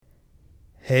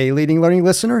Hey, Leading Learning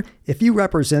listener, if you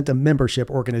represent a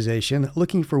membership organization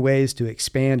looking for ways to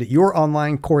expand your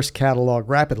online course catalog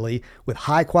rapidly with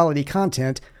high-quality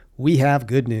content, we have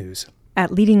good news. At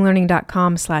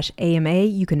leadinglearning.com/AMA,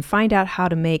 you can find out how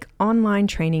to make online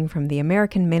training from the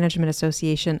American Management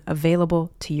Association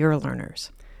available to your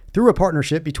learners. Through a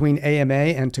partnership between AMA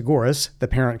and Tagoras, the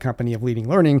parent company of Leading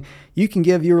Learning, you can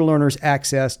give your learners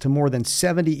access to more than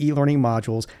 70 e-learning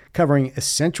modules covering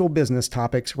essential business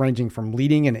topics ranging from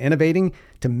leading and innovating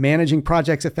to managing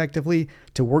projects effectively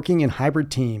to working in hybrid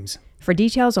teams. For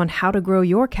details on how to grow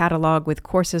your catalog with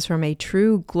courses from a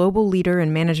true global leader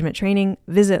in management training,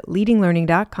 visit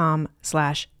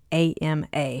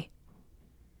leadinglearning.com/AMA.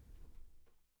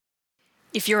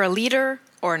 If you're a leader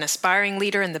or an aspiring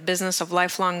leader in the business of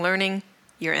lifelong learning,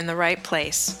 you're in the right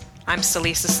place. I'm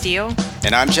Celisa Steele.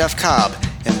 And I'm Jeff Cobb,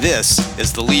 and this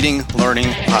is the Leading Learning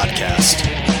Podcast.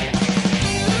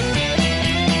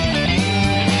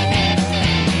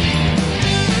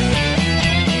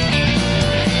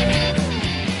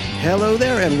 Hello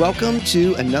there, and welcome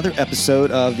to another episode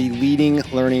of the Leading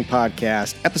Learning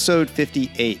Podcast, episode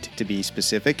 58 to be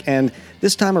specific. And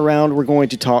this time around, we're going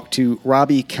to talk to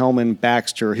Robbie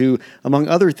Kellman-Baxter, who, among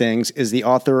other things, is the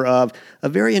author of a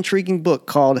very intriguing book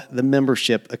called The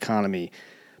Membership Economy.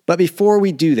 But before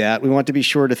we do that, we want to be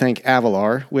sure to thank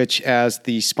Avalar, which, as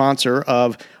the sponsor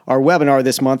of our webinar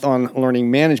this month on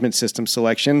learning management system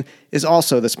selection, is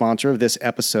also the sponsor of this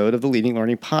episode of the Leading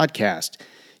Learning Podcast.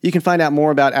 You can find out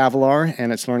more about Avalar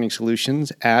and its learning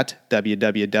solutions at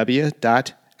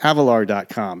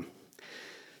www.avalar.com.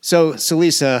 So,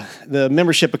 Celisa, the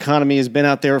membership economy has been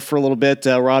out there for a little bit.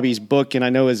 Robbie's book, and I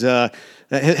know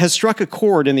has struck a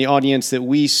chord in the audience that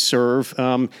we serve.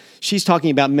 She's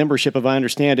talking about membership, if I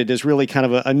understand it, as really kind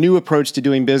of a new approach to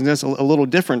doing business, a little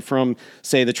different from,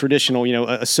 say, the traditional,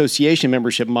 association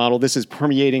membership model. This is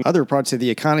permeating other parts of the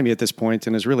economy at this point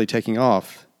and is really taking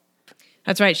off.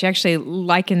 That's right. She actually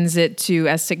likens it to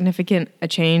as significant a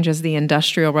change as the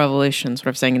Industrial Revolution, sort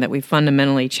of saying that we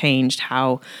fundamentally changed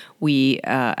how we,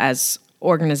 as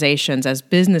organizations, as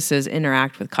businesses,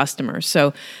 interact with customers.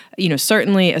 So,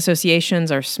 certainly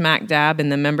associations are smack dab in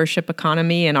the membership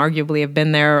economy and arguably have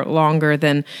been there longer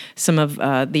than some of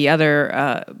the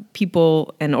other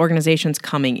people and organizations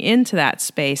coming into that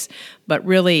space. But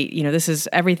really, this is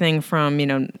everything from,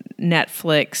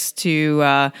 Netflix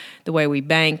to the way we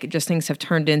bank. Just things have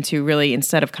turned into really,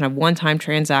 instead of kind of one-time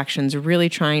transactions, really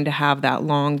trying to have that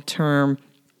long-term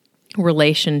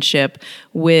relationship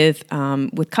with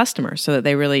customers, so that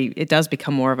it does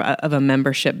become more of a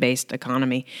membership-based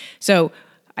economy. So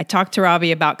I talked to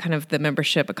Robbie about kind of the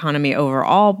membership economy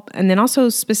overall, and then also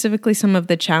specifically some of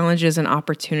the challenges and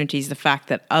opportunities, the fact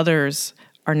that others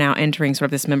are now entering sort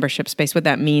of this membership space, what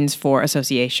that means for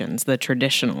associations, the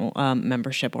traditional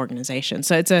membership organizations.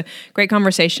 So it's a great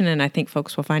conversation, and I think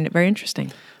folks will find it very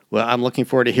interesting. Well, I'm looking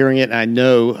forward to hearing it, and I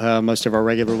know most of our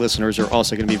regular listeners are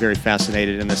also going to be very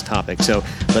fascinated in this topic. So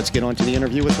let's get on to the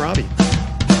interview with Robbie.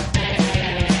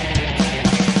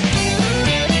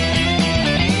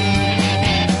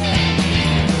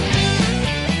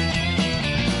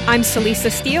 I'm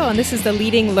Celisa Steele, and this is the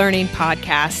Leading Learning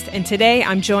Podcast. And today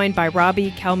I'm joined by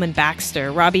Robbie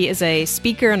Kellman-Baxter. Robbie is a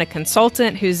speaker and a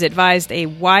consultant who's advised a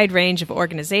wide range of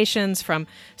organizations, from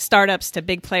startups to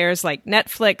big players like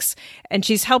Netflix, and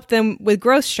she's helped them with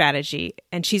growth strategy.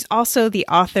 And she's also the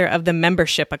author of The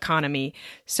Membership Economy.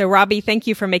 So, Robbie, thank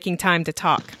you for making time to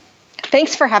talk.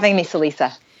 Thanks for having me,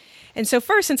 Celisa. And so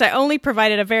first, since I only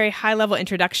provided a very high-level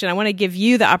introduction, I want to give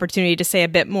you the opportunity to say a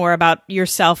bit more about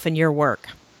yourself and your work.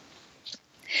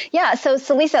 Yeah, so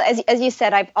Celisa, as you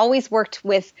said, I've always worked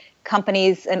with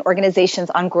companies and organizations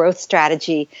on growth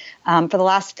strategy. For the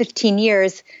last 15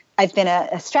 years, I've been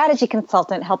a strategy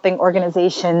consultant helping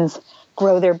organizations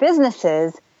grow their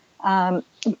businesses.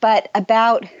 But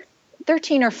about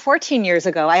 13 or 14 years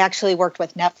ago, I actually worked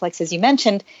with Netflix, as you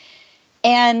mentioned,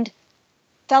 and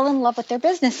fell in love with their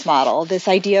business model, this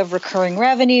idea of recurring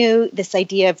revenue, this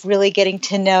idea of really getting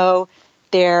to know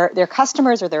their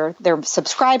customers or their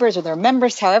subscribers or their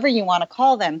members, however you want to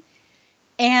call them,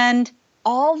 and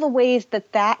all the ways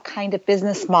that kind of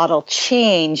business model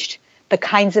changed the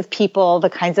kinds of people, the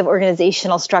kinds of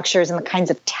organizational structures, and the kinds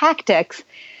of tactics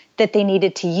that they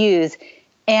needed to use.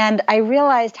 And I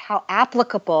realized how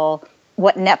applicable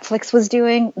what Netflix was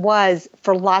doing was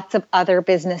for lots of other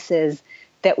businesses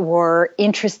that were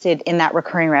interested in that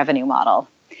recurring revenue model.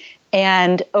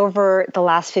 And over the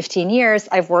last 15 years,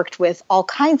 I've worked with all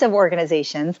kinds of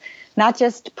organizations, not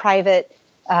just private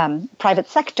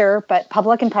sector, but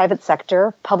public and private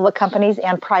sector, public companies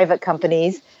and private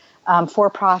companies,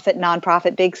 for-profit,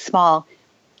 nonprofit, big, small,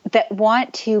 that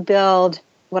want to build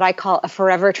what I call a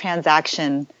forever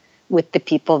transaction with the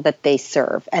people that they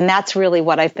serve. And that's really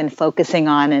what I've been focusing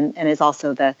on and is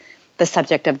also the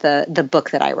subject of the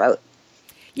book that I wrote.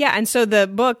 Yeah, and so the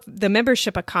book, The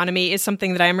Membership Economy, is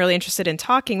something that I'm really interested in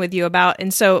talking with you about.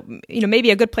 And so, maybe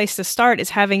a good place to start is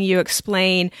having you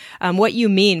explain what you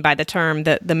mean by the term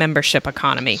the membership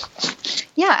economy.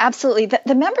 Yeah, absolutely.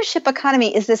 The membership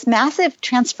economy is this massive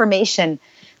transformation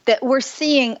that we're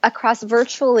seeing across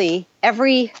virtually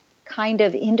every kind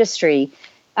of industry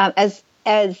as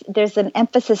there's an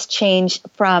emphasis change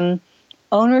from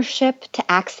ownership to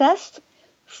access,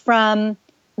 from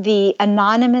the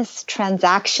anonymous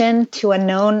transaction to a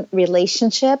known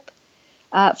relationship,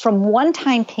 from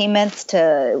one-time payments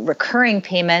to recurring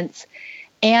payments,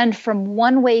 and from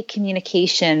one-way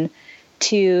communication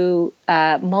to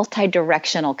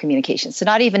multi-directional communication. So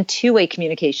not even two-way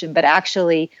communication, but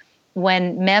actually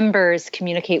when members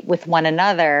communicate with one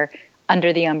another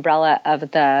under the umbrella of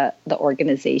the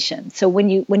organization. So when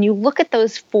you look at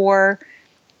those four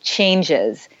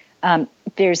changes,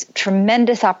 there's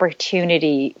tremendous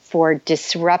opportunity for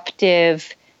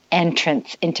disruptive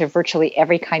entrance into virtually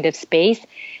every kind of space.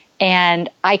 And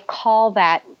I call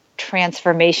that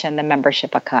transformation the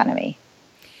membership economy.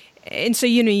 And so,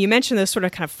 you mentioned those sort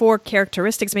of kind of four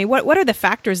characteristics. I mean, what are the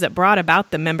factors that brought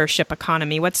about the membership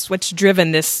economy? What's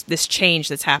driven this change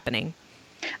that's happening?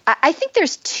 I think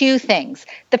there's two things.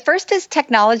 The first is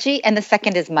technology and the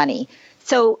second is money.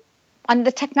 So on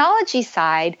the technology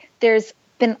side, there's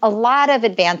been a lot of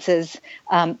advances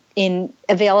in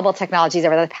available technologies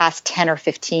over the past 10 or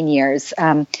 15 years.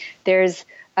 There's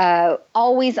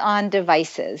always on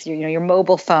devices, your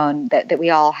mobile phone that we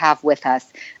all have with us,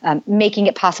 making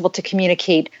it possible to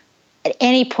communicate at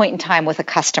any point in time with a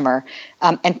customer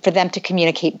and for them to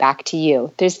communicate back to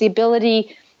you. There's the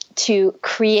ability to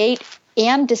create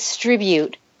and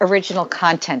distribute original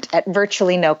content at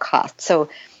virtually no cost. So,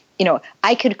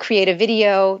 I could create a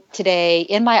video today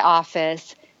in my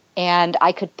office and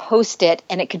I could post it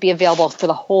and it could be available for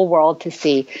the whole world to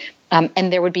see.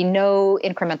 And there would be no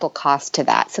incremental cost to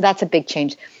that. So that's a big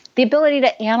change. The ability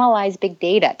to analyze big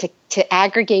data, to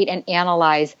aggregate and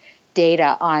analyze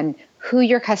data on who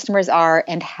your customers are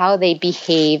and how they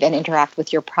behave and interact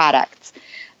with your products.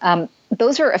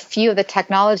 Those are a few of the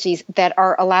technologies that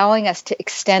are allowing us to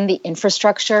extend the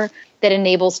infrastructure that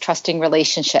enables trusting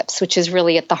relationships, which is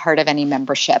really at the heart of any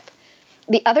membership.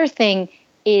 The other thing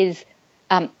is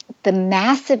the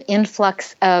massive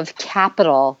influx of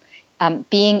capital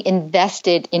being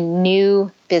invested in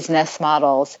new business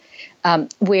models,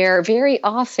 where very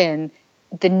often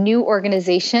the new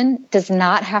organization does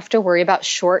not have to worry about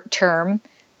short-term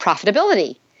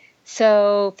profitability.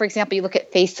 So, for example, you look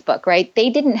at Facebook, right? They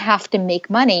didn't have to make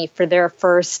money for their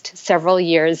first several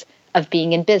years of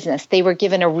being in business. They were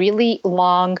given a really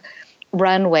long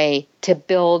runway to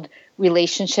build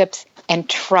relationships and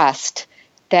trust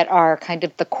that are kind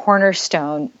of the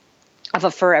cornerstone of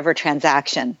a forever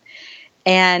transaction.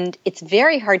 And it's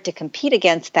very hard to compete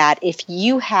against that if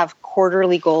you have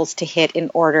quarterly goals to hit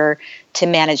in order to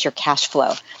manage your cash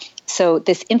flow. So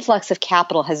this influx of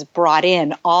capital has brought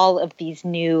in all of these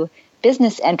new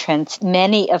business entrants,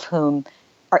 many of whom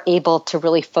are able to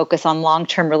really focus on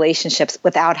long-term relationships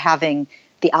without having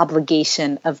the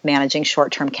obligation of managing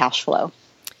short-term cash flow.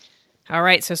 All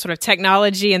right, so sort of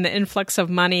technology and the influx of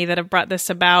money that have brought this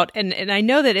about. And I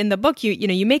know that in the book,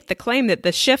 you make the claim that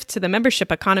the shift to the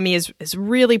membership economy is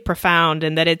really profound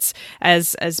and that it's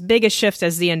as big a shift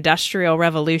as the Industrial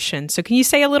Revolution. So can you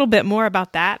say a little bit more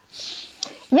about that?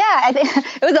 Yeah, I think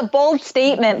it was a bold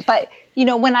statement, but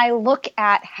when I look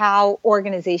at how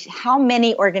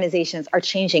many organizations are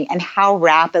changing and how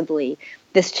rapidly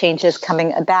this change is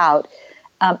coming about,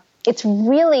 it's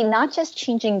really not just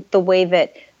changing the way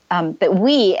that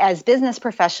we as business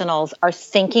professionals are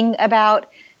thinking about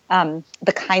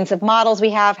the kinds of models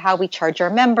we have, how we charge our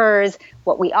members,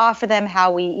 what we offer them,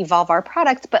 how we evolve our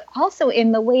products, but also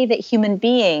in the way that human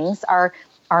beings, our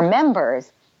members,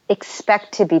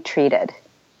 expect to be treated.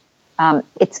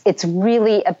 It's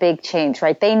really a big change,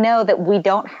 right? They know that we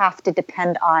don't have to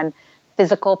depend on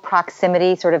physical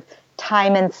proximity, sort of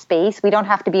time and space. We don't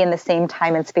have to be in the same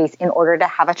time and space in order to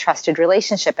have a trusted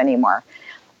relationship anymore.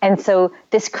 And so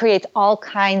this creates all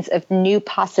kinds of new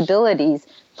possibilities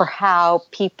for how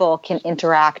people can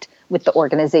interact with the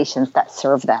organizations that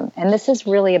serve them. And this is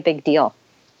really a big deal.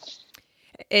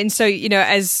 And so,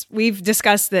 as we've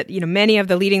discussed that, many of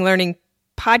the Leading Learning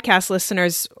podcast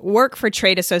listeners work for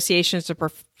trade associations or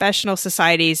professional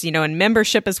societies, and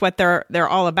membership is what they're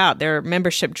all about. They're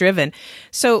membership driven.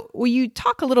 So will you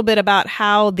talk a little bit about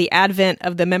how the advent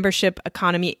of the membership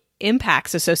economy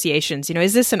impacts associations?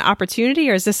 Is this an opportunity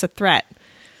or is this a threat?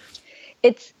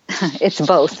 It's it's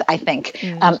both, I think.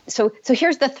 So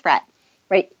here's the threat,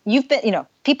 right? You've been,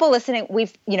 people listening,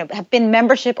 we've, have been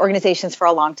membership organizations for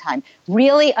a long time,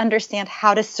 really understand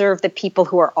how to serve the people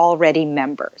who are already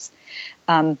members,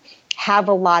 have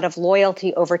a lot of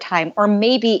loyalty over time, or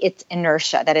maybe it's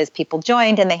inertia. That is, people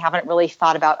joined and they haven't really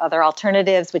thought about other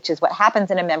alternatives, which is what happens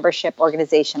in a membership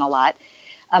organization a lot.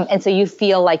 And so you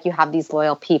feel like you have these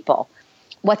loyal people.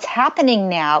 What's happening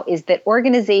now is that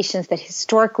organizations that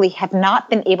historically have not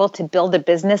been able to build a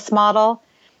business model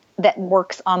that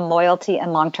works on loyalty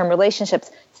and long-term relationships,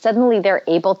 suddenly they're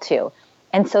able to.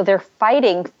 And so they're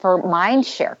fighting for mind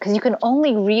share, because you can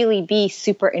only really be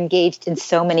super engaged in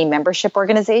so many membership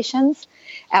organizations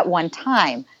at one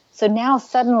time. So now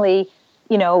suddenly,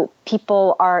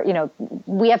 people are,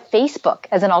 we have Facebook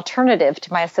as an alternative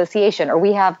to my association, or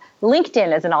we have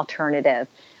LinkedIn as an alternative.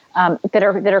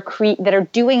 That are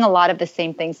doing a lot of the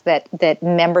same things that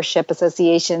membership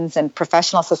associations and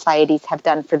professional societies have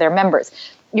done for their members.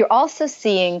 You're also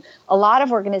seeing a lot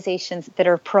of organizations that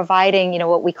are providing,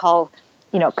 what we call,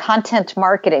 content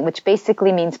marketing, which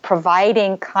basically means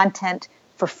providing content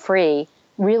for free,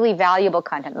 really valuable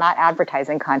content, not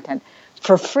advertising content,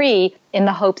 for free in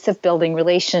the hopes of building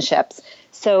relationships.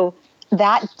 So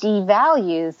that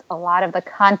devalues a lot of the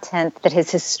content that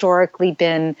has historically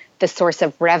been the source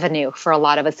of revenue for a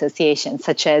lot of associations,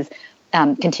 such as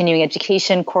continuing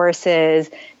education courses,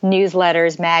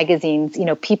 newsletters, magazines.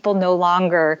 People no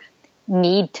longer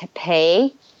need to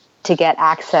pay to get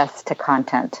access to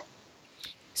content.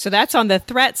 So that's on the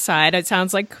threat side. It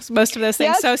sounds like most of those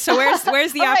things. Yes. So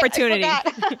where's the opportunity?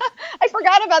 I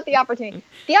forgot about the opportunity.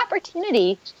 The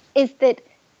opportunity is that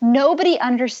nobody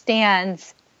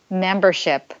understands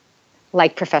membership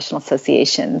like professional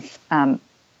associations and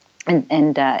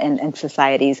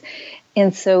societies.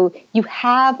 And so you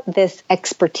have this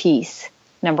expertise,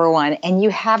 number one, and you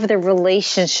have the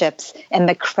relationships and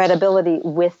the credibility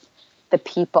with the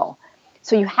people.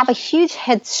 So you have a huge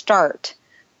head start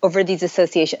over these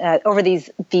over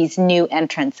these new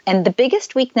entrants. And the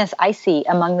biggest weakness I see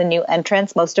among the new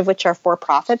entrants, most of which are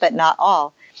for-profit, but not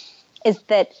all, is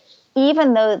that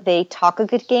even though they talk a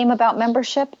good game about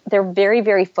membership, they're very,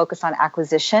 very focused on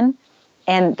acquisition,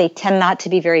 and they tend not to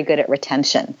be very good at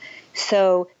retention.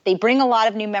 So they bring a lot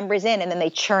of new members in, and then they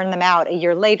churn them out a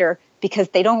year later because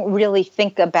they don't really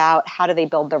think about how do they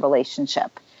build the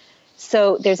relationship.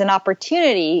 So there's an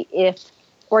opportunity if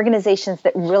organizations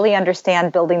that really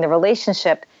understand building the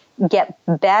relationship get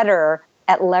better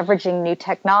at leveraging new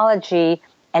technology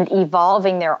and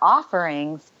evolving their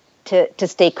offerings to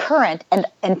stay current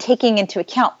and taking into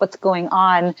account what's going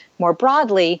on more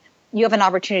broadly. You have an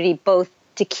opportunity both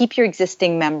to keep your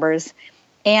existing members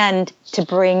and to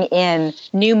bring in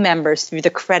new members through the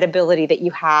credibility that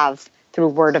you have through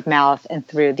word of mouth and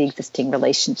through the existing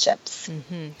relationships.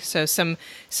 Mm-hmm. So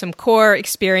some core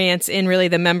experience in really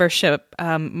the membership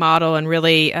model, and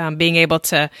really being able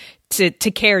to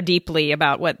care deeply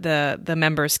about what the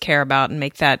members care about and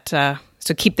make that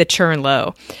so keep the churn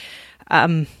low.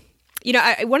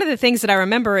 One of the things that I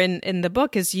remember in the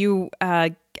book is you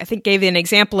I think gave an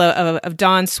example of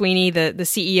Dawn Sweeney, the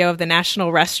CEO of the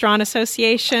National Restaurant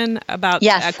Association, about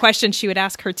a question she would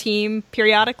ask her team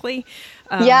periodically.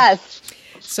 Yes.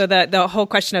 So the whole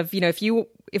question of,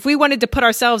 if we wanted to put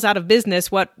ourselves out of business,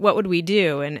 what would we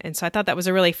do? And so I thought that was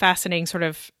a really fascinating sort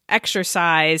of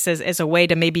exercise as a way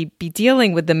to maybe be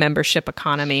dealing with the membership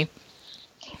economy.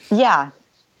 Yeah,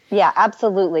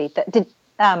 absolutely.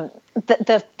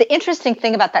 The interesting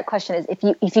thing about that question is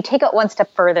if you take it one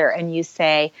step further and you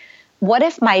say, what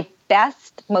if my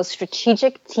best, most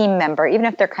strategic team member, even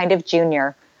if they're kind of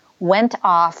junior, went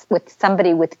off with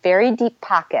somebody with very deep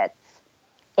pockets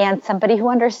and somebody who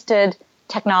understood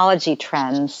technology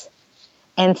trends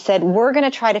and said, we're going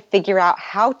to try to figure out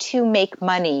how to make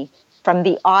money from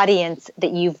the audience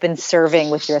that you've been serving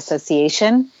with your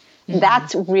association? Mm-hmm.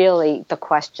 That's really the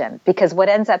question, because what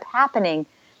ends up happening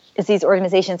is these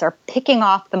organizations are picking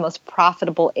off the most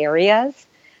profitable areas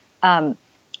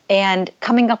and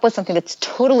coming up with something that's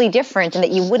totally different and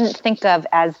that you wouldn't think of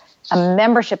as a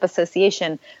membership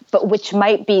association, but which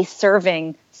might be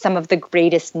serving some of the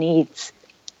greatest needs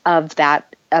of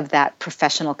that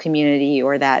professional community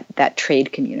or that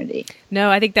trade community. No,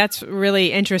 I think that's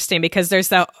really interesting, because there's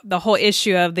the whole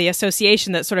issue of the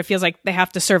association that sort of feels like they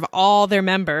have to serve all their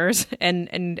members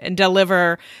and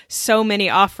deliver so many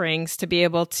offerings to be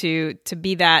able to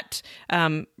be that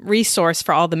resource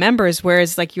for all the members.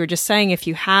 Whereas, like you were just saying, if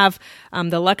you have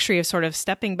the luxury of sort of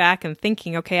stepping back and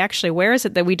thinking, okay, actually, where is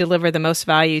it that we deliver the most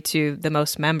value to the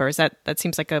most members? That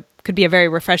seems like could be a very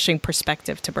refreshing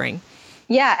perspective to bring.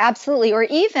 Yeah, absolutely. Or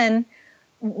even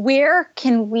where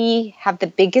can we have the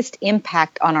biggest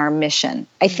impact on our mission?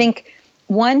 I think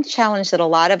one challenge that a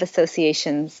lot of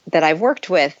associations that I've worked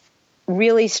with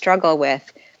really struggle with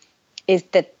is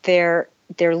that their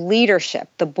leadership,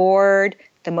 the board,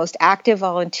 the most active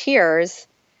volunteers,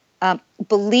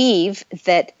 believe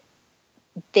that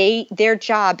their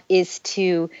job is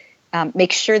to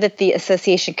make sure that the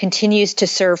association continues to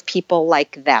serve people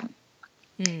like them,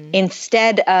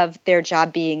 instead of their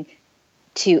job being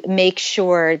to make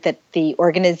sure that the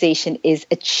organization is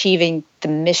achieving the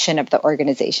mission of the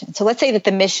organization. So let's say that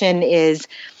the mission is,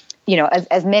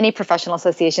 as many professional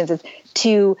associations, is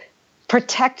to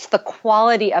protect the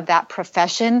quality of that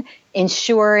profession,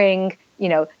 ensuring,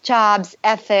 jobs,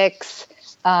 ethics,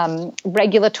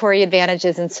 regulatory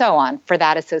advantages, and so on for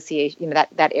that association,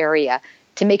 that area,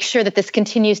 to make sure that this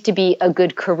continues to be a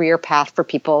good career path for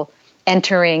people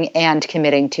entering and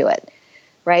committing to it,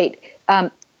 right?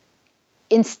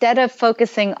 Instead of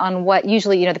focusing on what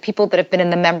usually, the people that have been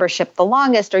in the membership the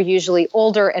longest are usually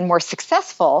older and more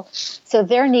successful. So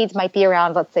their needs might be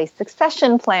around, let's say,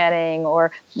 succession planning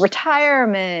or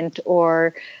retirement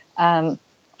or,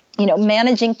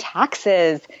 managing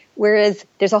taxes. Whereas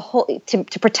there's a whole,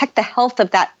 to protect the health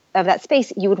of that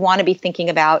space, you would want to be thinking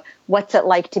about what's it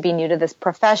like to be new to this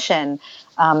profession.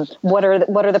 What are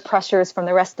the pressures from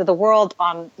the rest of the world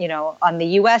on the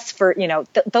U.S. for,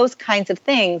 those kinds of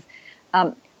things.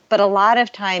 But a lot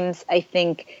of times I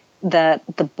think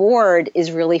the board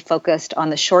is really focused on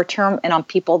the short term and on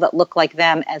people that look like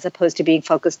them, as opposed to being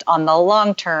focused on the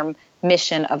long-term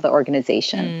mission of the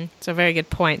organization. It's a very good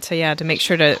point. So to make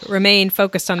sure to remain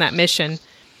focused on that mission.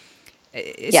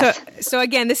 Yes. So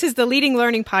again, this is the Leading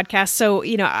Learning Podcast. So,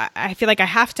 I feel like I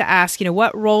have to ask,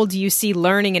 what role do you see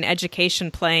learning and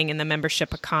education playing in the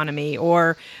membership economy,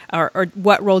 or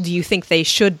what role do you think they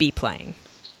should be playing?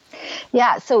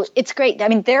 Yeah, so it's great. I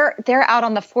mean, they're out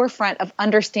on the forefront of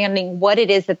understanding what it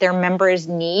is that their members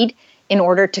need in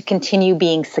order to continue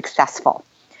being successful,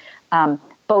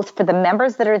 both for the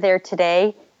members that are there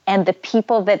today and the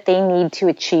people that they need to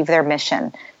achieve their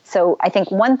mission. So I think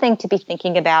one thing to be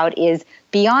thinking about is,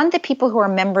 beyond the people who are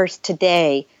members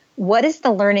today, what is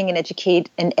the learning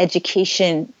and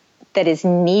education that is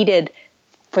needed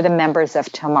for the members of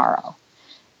tomorrow?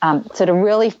 So to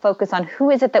really focus on who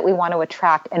is it that we want to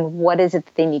attract and what is it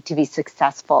that they need to be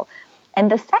successful.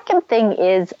 And the second thing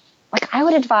is, I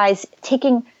would advise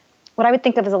taking what I would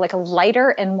think of as a lighter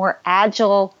and more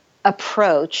agile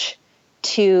approach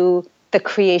to the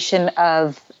creation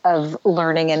of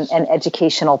learning and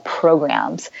educational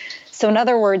programs. So in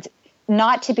other words,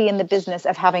 not to be in the business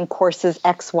of having courses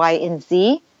X, Y, and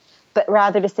Z, but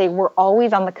rather to say we're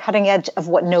always on the cutting edge of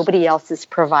what nobody else is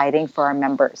providing for our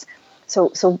members.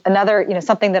 So another,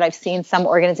 something that I've seen some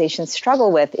organizations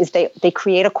struggle with is they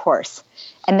create a course,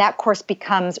 and that course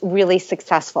becomes really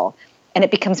successful, and it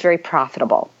becomes very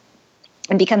profitable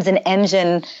and becomes an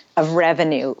engine of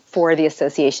revenue for the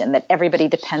association that everybody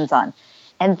depends on.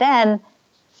 And then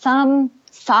some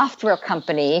software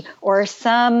company or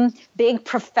some big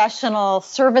professional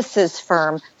services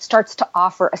firm starts to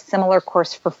offer a similar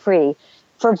course for free,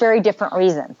 for very different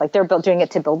reasons. They're doing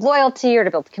it to build loyalty or to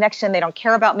build connection. They don't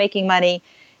care about making money.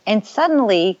 And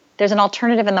suddenly there's an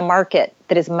alternative in the market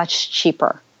that is much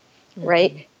cheaper,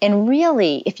 right? And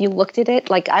really, if you looked at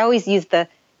it, I always use the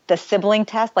sibling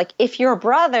test. If your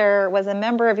brother was a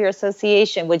member of your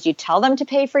association, would you tell them to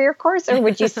pay for your course? Or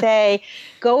would you say,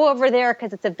 go over there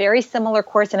because it's a very similar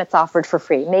course and it's offered for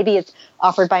free? Maybe it's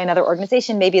offered by another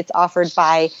organization. Maybe it's offered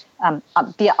by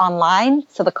via online.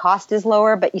 So the cost is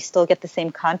lower, but you still get the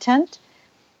same content.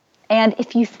 And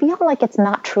if you feel like it's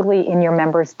not truly in your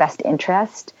members' best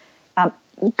interest,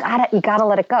 you gotta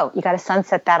let it go. You gotta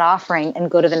sunset that offering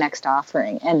and go to the next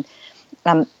offering. And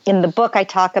in the book, I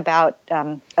talk about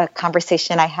a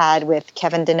conversation I had with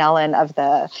Kevin Donnellan of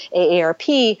the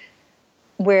AARP,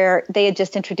 where they had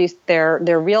just introduced their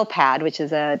RealPad, which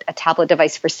is a tablet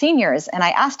device for seniors. And I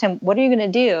asked him, what are you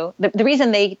going to do? The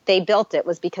reason they built it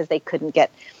was because they couldn't get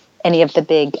any of the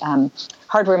big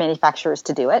hardware manufacturers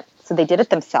to do it. So they did it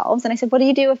themselves. And I said, what do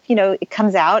you do if, it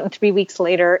comes out and 3 weeks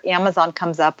later, Amazon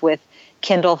comes up with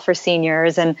Kindle for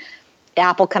seniors and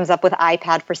Apple comes up with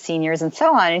iPad for seniors and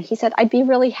so on. And he said, I'd be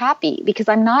really happy because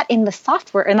I'm not in the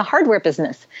software, in the hardware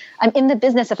business. I'm in the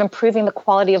business of improving the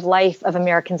quality of life of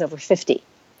Americans over 50.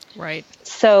 Right.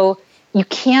 So you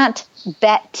can't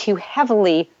bet too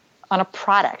heavily on a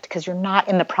product because you're not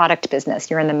in the product business.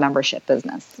 You're in the membership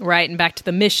business. Right. And back to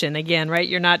the mission again, right?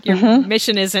 Your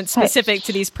mission isn't specific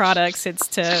to these products. It's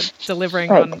to delivering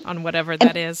on whatever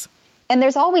that is. And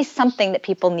there's always something that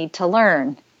people need to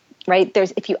learn. Right.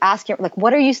 If you ask,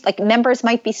 what are you members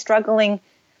might be struggling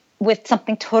with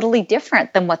something totally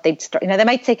different than what they'd start. They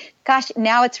might say, gosh,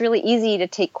 now it's really easy to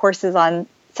take courses on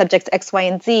subjects X, Y,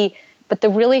 and Z, but the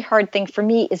really hard thing for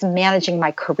me is managing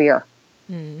my career.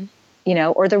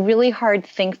 Or the really hard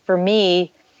thing for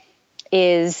me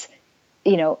is,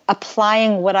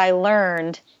 applying what I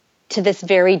learned to this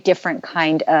very different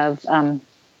kind of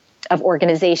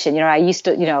organization. I used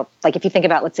to, like if you think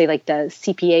about, let's say like the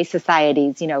CPA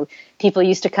societies, people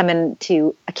used to come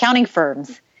into accounting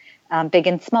firms, big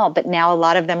and small, but now a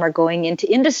lot of them are going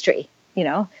into industry.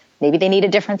 Maybe they need a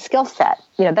different skill set.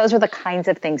 Those are the kinds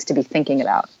of things to be thinking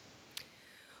about.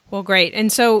 Well, great.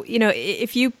 And so,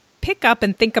 if you pick up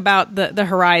and think about the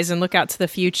horizon, look out to the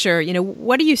future,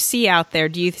 what do you see out there?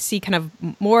 Do you see kind of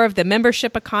more of the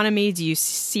membership economy? Do you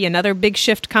see another big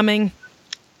shift coming?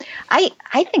 I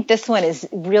think this one is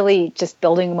really just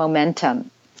building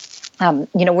momentum.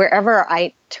 Wherever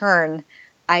I turn,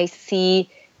 I see,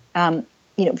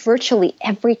 virtually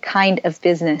every kind of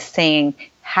business saying,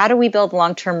 how do we build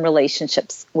long-term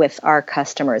relationships with our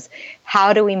customers?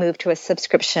 How do we move to a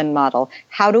subscription model?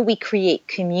 How do we create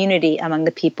community among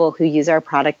the people who use our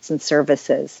products and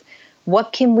services?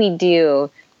 What can we do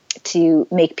to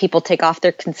make people take off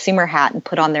their consumer hat and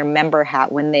put on their member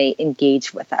hat when they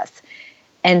engage with us?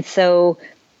 And so,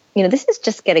 this is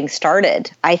just getting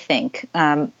started, I think.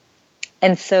 And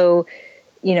so,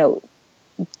 the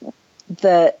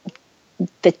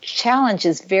challenge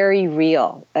is very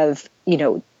real of,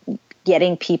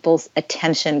 getting people's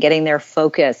attention, getting their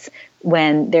focus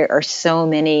when there are so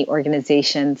many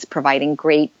organizations providing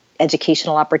great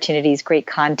educational opportunities, great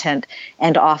content,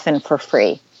 and often for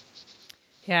free.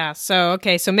 Yeah. So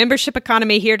membership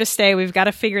economy here to stay. We've got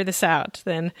to figure this out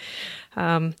then.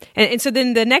 And so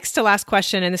then the next to last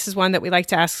question, and this is one that we like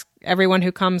to ask everyone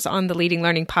who comes on the Leading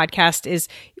Learning podcast, is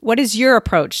what is your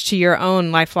approach to your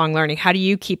own lifelong learning? How do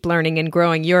you keep learning and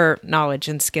growing your knowledge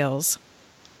and skills?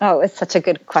 Oh, it's such a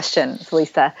good question,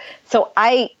 Lisa. So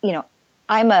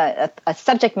I'm a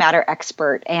subject matter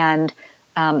expert and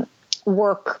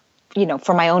work,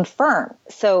 for my own firm.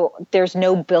 So there's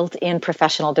no built-in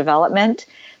professional development.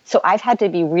 So I've had to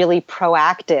be really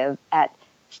proactive at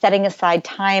setting aside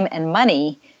time and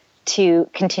money to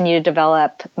continue to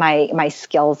develop my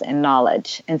skills and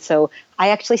knowledge. And so I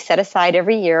actually set aside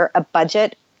every year a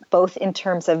budget, both in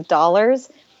terms of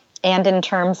dollars and in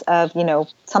terms of,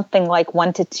 something like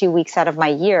 1 to 2 weeks out of my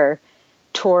year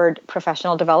toward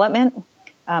professional development.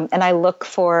 And I look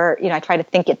for, I try to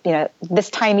think it,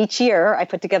 this time each year, I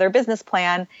put together a business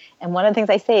plan. And one of the things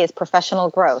I say is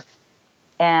professional growth.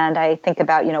 And I think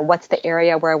about, what's the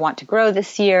area where I want to grow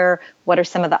this year? What are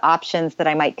some of the options that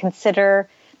I might consider?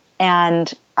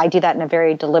 And I do that in a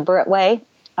very deliberate way.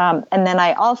 And then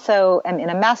I also am in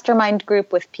a mastermind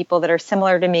group with people that are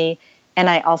similar to me. And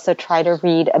I also try to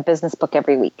read a business book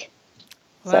every week.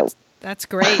 Well, that's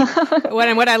great.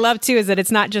 What I love, too, is that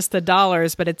it's not just the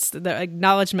dollars, but it's the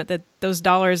acknowledgement that those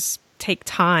dollars take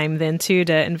time then, too,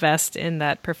 to invest in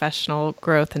that professional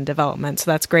growth and development.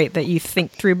 So that's great that you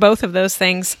think through both of those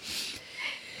things.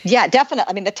 Yeah, definitely.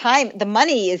 I mean, the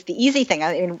money is the easy thing.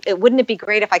 I mean, wouldn't it be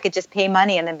great if I could just pay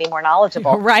money and then be more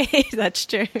knowledgeable? Right. That's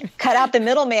true. Cut out the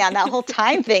middleman. That whole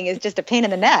time thing is just a pain in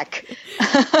the neck.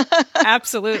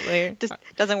 Absolutely. Just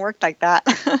doesn't work like that,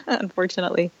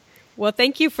 unfortunately. Well,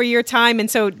 thank you for your time.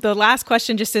 And so the last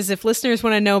question just is, if listeners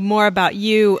want to know more about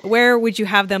you, where would you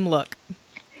have them look?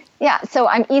 Yeah, so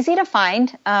I'm easy to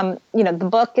find. The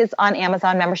book is on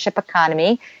Amazon, Membership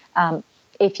Economy.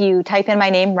 If you type in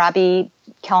my name, Robbie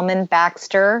Kelman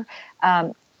Baxter,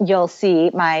 you'll see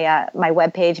my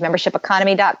webpage,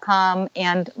 membershipeconomy.com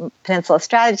and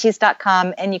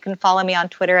peninsulastrategies.com. And you can follow me on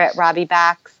Twitter at Robbie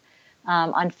Bax,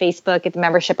 on Facebook at the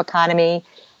Membership Economy.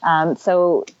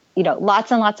 Lots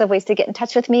and lots of ways to get in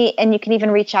touch with me. And you can even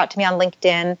reach out to me on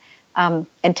LinkedIn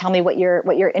and tell me what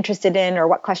you're interested in or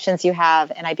what questions you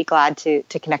have. And I'd be glad to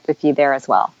connect with you there as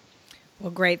well. Well,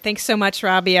 great. Thanks so much,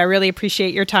 Robbie. I really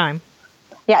appreciate your time.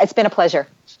 Yeah, it's been a pleasure.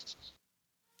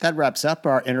 That wraps up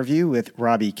our interview with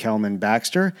Robbie Kelman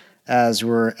Baxter. As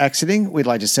we're exiting, we'd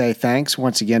like to say thanks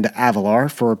once again to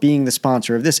Avalar for being the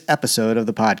sponsor of this episode of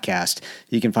the podcast.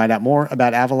 You can find out more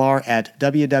about Avalar at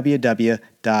www.avalar.com.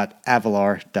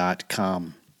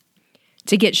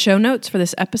 To get show notes for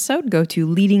this episode, go to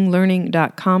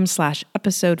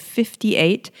leadinglearning.com/episode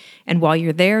 58. And while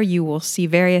you're there, you will see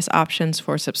various options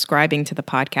for subscribing to the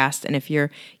podcast. And if you're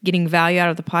getting value out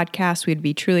of the podcast, we'd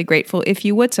be truly grateful if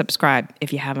you would subscribe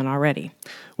if you haven't already.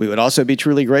 We would also be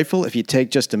truly grateful if you take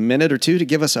just a minute or two to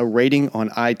give us a rating on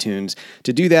iTunes.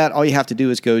 To do that, all you have to do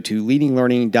is go to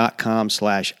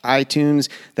leadinglearning.com/iTunes.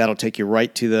 That'll take you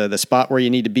right to the spot where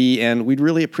you need to be, and we'd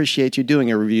really appreciate you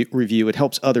doing a review. It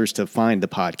helps others to find the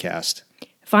podcast.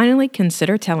 Finally,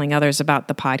 consider telling others about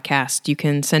the podcast. You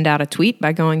can send out a tweet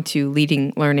by going to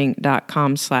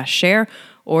leadinglearning.com/share.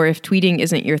 Or if tweeting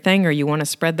isn't your thing or you want to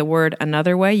spread the word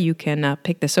another way, you can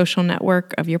pick the social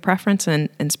network of your preference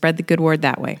and spread the good word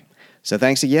that way. So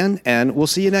thanks again, and we'll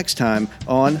see you next time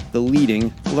on the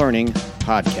Leading Learning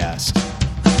Podcast.